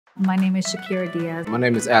My name is Shakira Diaz. My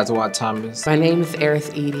name is Azawad Thomas. My name is Erith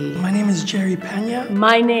Edie. My name is Jerry Pena.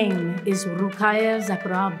 My name is Rukaya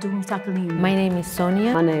Zakra Abdul Takalim. My name is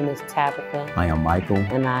Sonia. My name is Tabitha. I am Michael.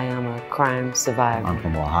 And I am a crime survivor. I'm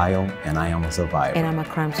from Ohio, and I am a survivor. And I'm a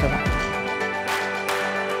crime survivor.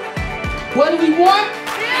 What do we want?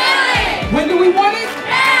 Healing! When do we want it?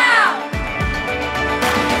 Now!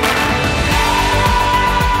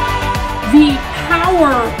 The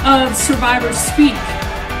power of survivors speak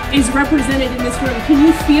is represented in this room. Can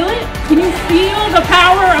you feel it? Can you feel the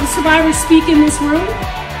power of survivors speak in this room?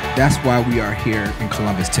 That's why we are here in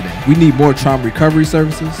Columbus today. We need more trauma recovery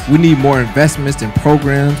services. We need more investments in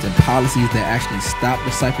programs and policies that actually stop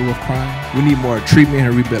the cycle of crime. We need more treatment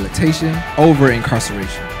and rehabilitation over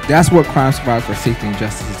incarceration. That's what Crime Survivors for Safety and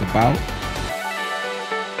Justice is about.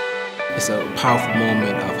 It's a powerful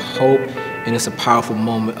moment of hope, and it's a powerful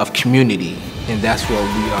moment of community. And that's what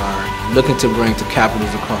we are looking to bring to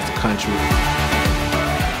capitals across the country.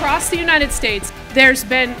 Across the United States, there's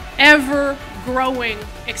been ever-growing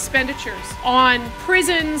expenditures on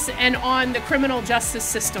prisons and on the criminal justice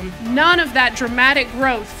system. None of that dramatic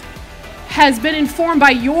growth has been informed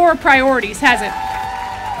by your priorities, has it?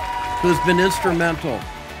 Who's been instrumental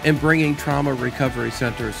in bringing trauma recovery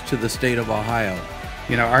centers to the state of Ohio.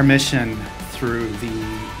 You know, our mission through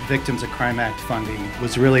the Victims of Crime Act funding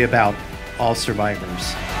was really about all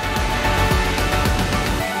survivors.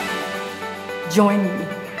 Join me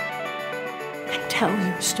and tell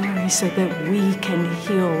your story so that we can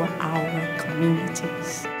heal our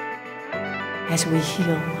communities as we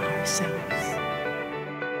heal ourselves.